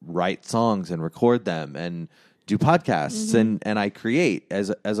like, write songs and record them and do podcasts, mm-hmm. and I create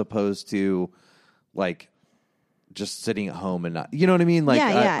as opposed to, like, just sitting at home and not, you know what I mean? Like,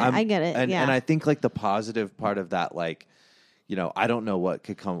 I get it. And I think, like, the positive part of that, like, I don't know what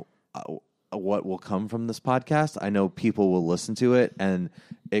could come, what will come from this podcast. I know people will listen to it and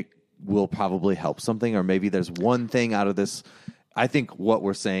it will probably help something, or maybe there's one thing out of this. I think what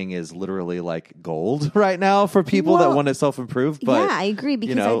we're saying is literally like gold right now for people that want to self-improve. But yeah, I agree,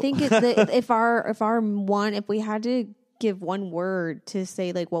 because I think if we had to give one word to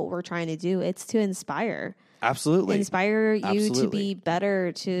say, like, what we're trying to do, it's to inspire. Absolutely. Inspire you to be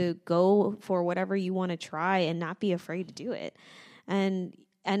better, to go for whatever you want to try and not be afraid to do it. And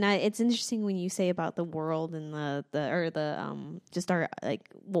it's interesting when you say about the world and just our, like,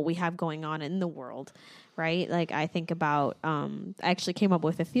 what we have going on in the world, right? Like, I think about, I actually came up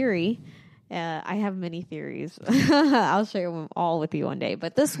with a theory. I have many theories. I'll share them all with you one day.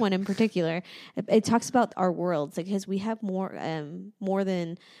 But this one in particular, it talks about our worlds, because we have more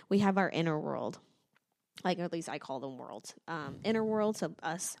than we have our inner world. like at least I call them worlds. Inner world, so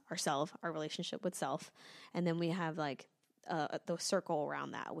us, ourself, our relationship with self, and then we have like the circle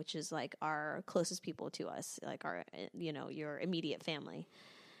around that, which is like our closest people to us, like our your immediate family,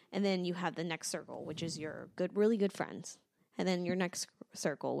 and then you have the next circle, which is your really good friends, and then your next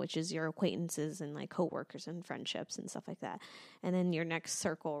circle, which is your acquaintances and like coworkers and friendships and stuff like that, and then your next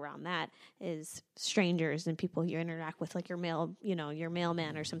circle around that is strangers and people you interact with, like your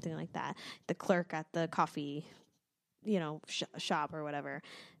mailman or something like that, the clerk at the coffee shop or whatever.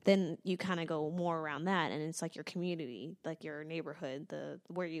 Then you kind of go more around that, and it's like your community, like your neighborhood,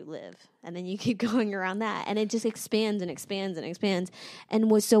 where you live, and then you keep going around that, and it just expands and expands and expands.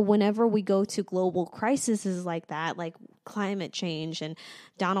 And so whenever we go to global crises like that, like climate change and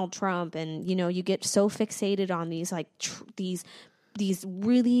Donald Trump, and you get so fixated on these like these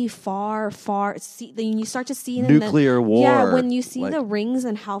really far, then you start to see nuclear war. Yeah, when you see the rings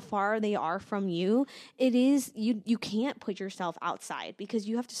and how far they are from you, it is you can't put yourself outside because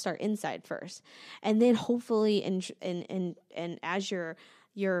you have to start inside first, and then hopefully and as you're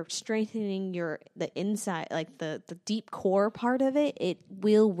strengthening the inside, like the deep core part of it, it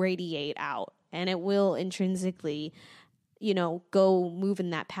will radiate out and it will intrinsically go move in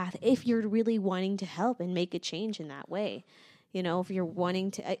that path if you're really wanting to help and make a change in that way. If you're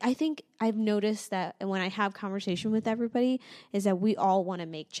wanting to, I think I've noticed that when I have conversation with everybody is that we all want to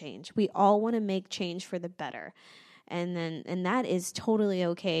make change. We all want to make change for the better. And that is totally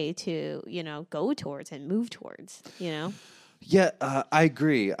okay to, go towards and move towards, Yeah, I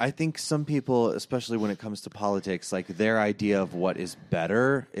agree. I think some people, especially when it comes to politics, like their idea of what is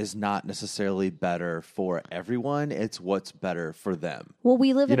better is not necessarily better for everyone. It's what's better for them. Well,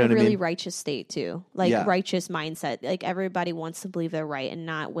 we live in a really righteous state too, righteous mindset. Like everybody wants to believe they're right and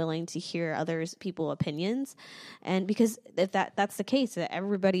not willing to hear people's opinions. And because if that's the case, that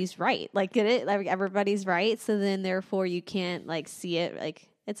everybody's right, like everybody's right. So then therefore you can't like see it like.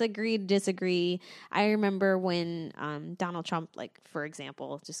 It's agree to disagree. I remember when Donald Trump, like for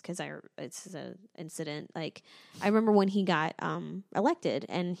example, just because it's an incident. Like I remember when he got elected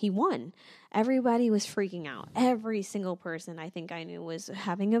and he won. Everybody was freaking out. Every single person I think I knew was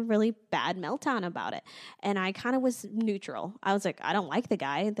having a really bad meltdown about it. And I kind of was neutral. I was like, I don't like the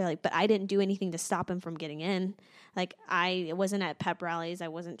guy. They're like, but I didn't do anything to stop him from getting in. Like I wasn't at pep rallies. I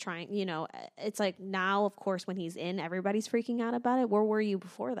wasn't trying, it's like now, of course, when he's in, everybody's freaking out about it. Where were you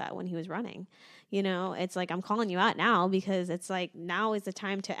before that when he was running? It's like, I'm calling you out now because it's like, now is the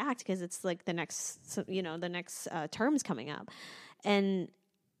time to act because it's like the next term's coming up. And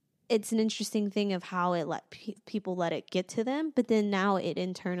it's an interesting thing of how it let people let it get to them. But then now it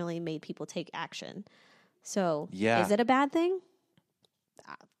internally made people take action. So is it a bad thing?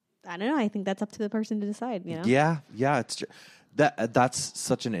 I don't know. I think that's up to the person to decide, Yeah, it's true. That's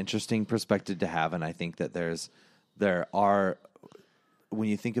such an interesting perspective to have, and I think that there are when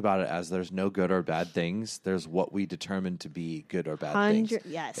you think about it as there's no good or bad things, there's what we determine to be good or bad things.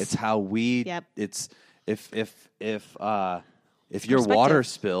 Yes. It's how we it's if your water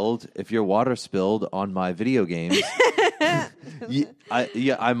spilled on my video games,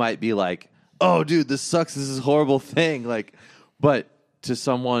 I might be like, "Oh dude, this sucks. This is a horrible thing." Like, but to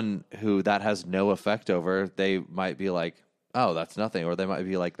someone who that has no effect over, they might be like, oh, that's nothing. Or they might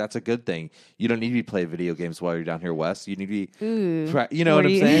be like, that's a good thing. You don't need to be playing video games while you're down here west. You need to be, you know what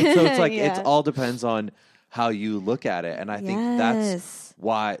I'm saying? So it's like, it all depends on how you look at it. And I think that's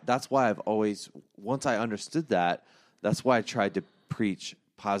why I've always, once I understood that, that's why I tried to preach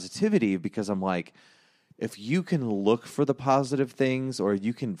positivity, because I'm like, if you can look for the positive things or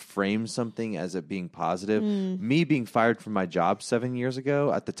you can frame something as it being positive, me being fired from my job 7 years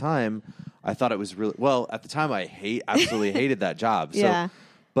ago, at the time, I thought it was really, well, at the time I absolutely hated that job. So,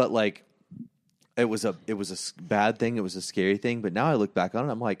 but like, it was a bad thing. It was a scary thing. But now I look back on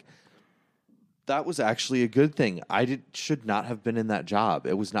it, I'm like, that was actually a good thing. Should not have been in that job.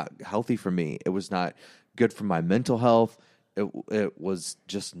 It was not healthy for me. It was not good for my mental health. It was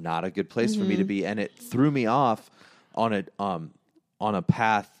just not a good place for me to be, and it threw me off on a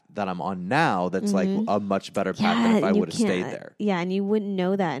path that I'm on now. That's like a much better path than if I would have stayed there. Yeah, and you wouldn't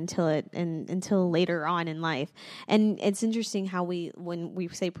know that until later on in life. And it's interesting how when we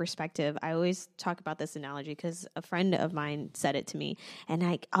say perspective, I always talk about this analogy because a friend of mine said it to me, and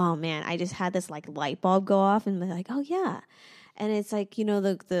like, oh man, I just had this like light bulb go off, and be like, oh yeah. And it's like, you know,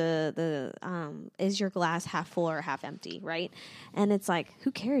 the is your glass half full or half empty, right? And it's like,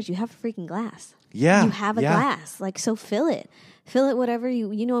 who cares? You have a freaking glass. Yeah. You have a glass. Like, so fill it. Fill it whatever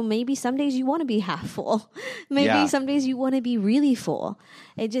you know, maybe some days you want to be half full. Maybe some days you want to be really full.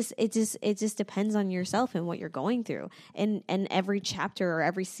 It just depends on yourself and what you're going through. And every chapter or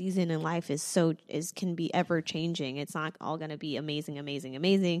every season in life can be ever changing. It's not all going to be amazing,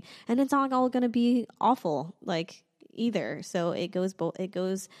 and it's not all going to be awful like either. So it goes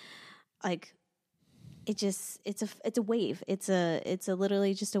like it's a wave. It's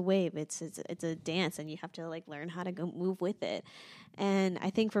literally just a wave. It's a dance, and you have to like learn how to go move with it. And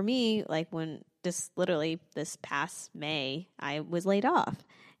I think for me, like when this past May, I was laid off,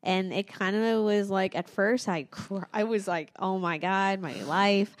 and it kind of was like at first I was like, oh my God, my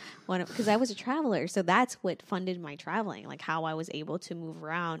life, because I was a traveler, so that's what funded my traveling, like how I was able to move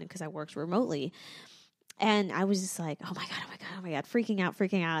around because I worked remotely. And I was just like, oh my God, freaking out.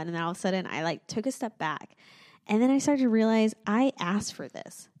 And then all of a sudden I like took a step back, and then I started to realize I asked for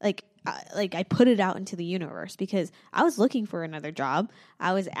this. Like I put it out into the universe because I was looking for another job.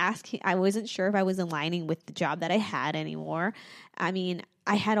 I wasn't sure if I was aligning with the job that I had anymore. I mean,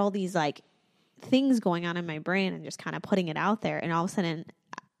 I had all these like things going on in my brain and just kind of putting it out there. And all of a sudden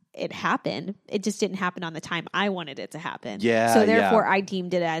it happened. It just didn't happen on the time I wanted it to happen. Yeah. So therefore I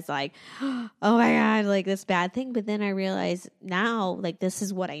deemed it as like, oh my God, like this bad thing. But then I realized now, like, this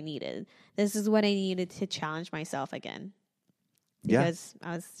is what I needed. This is what I needed to challenge myself again. Because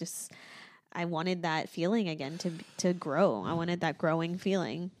I wanted that feeling again to grow. I wanted that growing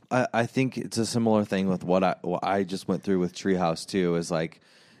feeling. I think it's a similar thing with what I just went through with Treehouse too, is like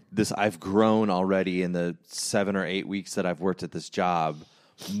this, I've grown already in the 7 or 8 weeks that I've worked at this job,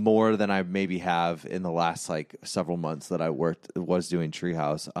 more than I maybe have in the last like several months that I was doing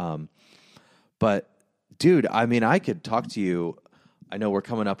Treehouse. But dude, I mean, I could talk to you. I know we're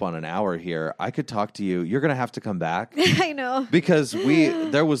coming up on an hour here. I could talk to you. You're going to have to come back. I know. Because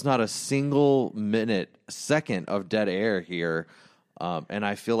there was not a single second of dead air here. And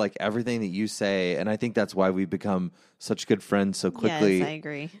I feel like everything that you say, and I think that's why we've become such good friends so quickly. Yes, I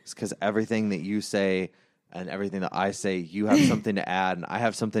agree. It's because everything that you say and everything that I say, you have something to add, and I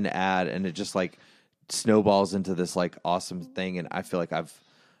have something to add, and it just like snowballs into this like awesome thing. And I feel like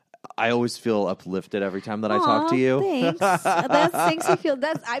I always feel uplifted every time that I talk to you. Thanks. That makes me feel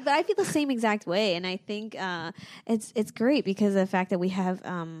I feel the same exact way, and I think it's great because of the fact that we have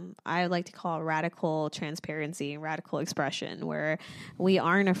I like to call it radical transparency and radical expression, where we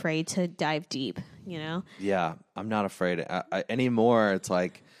aren't afraid to dive deep. You know? Yeah, I'm not afraid anymore. It's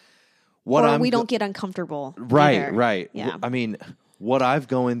like we don't get uncomfortable. Right, either. right. Yeah. I mean, what I'm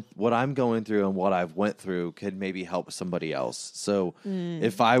going through and what I've went through could maybe help somebody else. So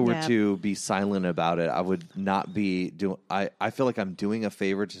if I were to be silent about it, I would not be doing. I feel like I'm doing a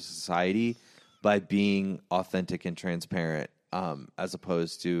favor to society by being authentic and transparent, as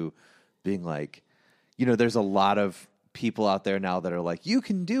opposed to being like, you know, there's a lot of people out there now that are like, you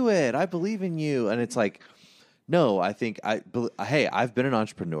can do it. I believe in you. And it's like, no, I think hey, I've been an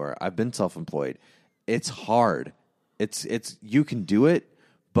entrepreneur. I've been self-employed. It's hard. It's you can do it,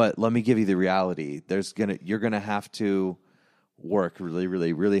 but let me give you the reality. You're gonna have to work really,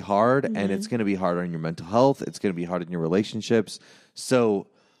 really, really hard, and it's gonna be hard on your mental health. It's gonna be hard in your relationships. So,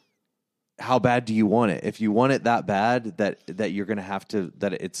 how bad do you want it? If you want it that bad that you're gonna have to,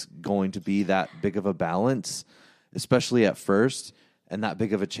 that it's going to be that big of a balance, especially at first, and that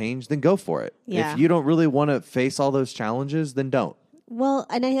big of a change, then go for it. Yeah. If you don't really want to face all those challenges, then don't. Well,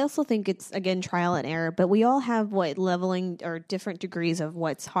 and I also think it's, again, trial and error, but we all have leveling or different degrees of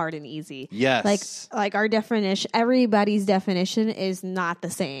what's hard and easy. Yes. Like our definition, everybody's definition is not the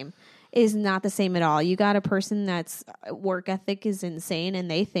same. Is not the same at all. You got a person that's work ethic is insane and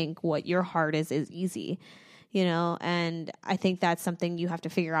they think what your hard is easy, you know, and I think that's something you have to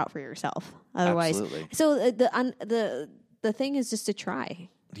figure out for yourself. Otherwise, absolutely. So the thing is just to try.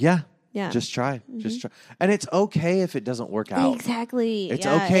 Yeah. Yeah. Just try. Mm-hmm. Just try. And it's okay if it doesn't work out. Exactly. It's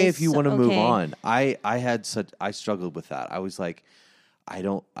okay if you want to move on. I struggled with that. I was like,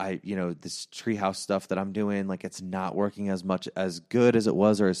 this Treehouse stuff that I'm doing, like it's not working as good as it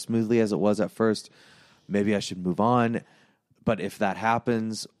was or as smoothly as it was at first. Maybe I should move on. But if that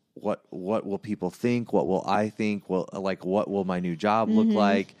happens, what will people think? What will I think? What will my new job look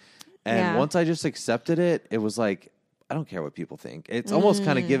like? And once I just accepted it, it was like, I don't care what people think. It's almost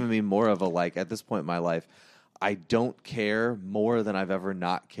kind of given me more of a, like, at this point in my life, I don't care more than I've ever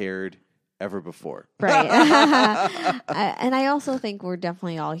not cared ever before. Right. And I also think we're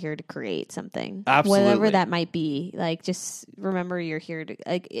definitely all here to create something. Absolutely. Whatever that might be. Like, just remember you're here to,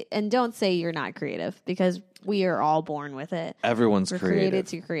 like, and don't say you're not creative, because we are all born with it. Everyone's We're creative. created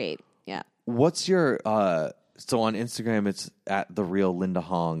to create. Yeah. What's your, so on Instagram, it's at The Real Linda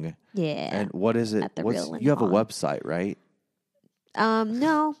Hong. Yeah. And what is it? At The Real Linda You have a Hong. website, right?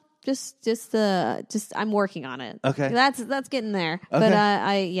 No. Just I'm working on it. Okay. That's getting there. Okay.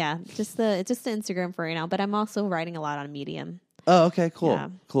 But just the Instagram for right now. But I'm also writing a lot on Medium. Oh, okay, cool. Yeah.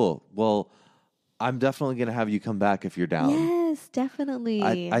 Cool. Well, I'm definitely going to have you come back if you're down. Yes,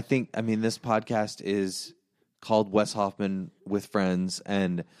 definitely. I think, I mean, this podcast is called Wes Hoffman with Friends,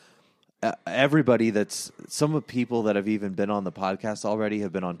 and everybody some of the people that have even been on the podcast already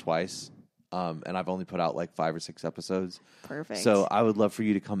have been on twice. And I've only put out like 5 or 6 episodes. Perfect. So I would love for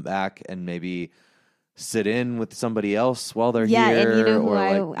you to come back and maybe sit in with somebody else while they're yeah, here. and you know who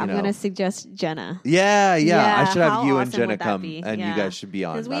or I'm going to suggest Jenna. Yeah. I should have how you and awesome Jenna would that come, be? and you guys should be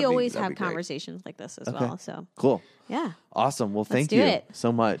on. Because we always have conversations like this as well. So Cool. yeah. Awesome. Well, thank do you it.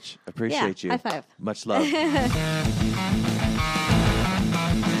 so much. Appreciate you. High five. Much love.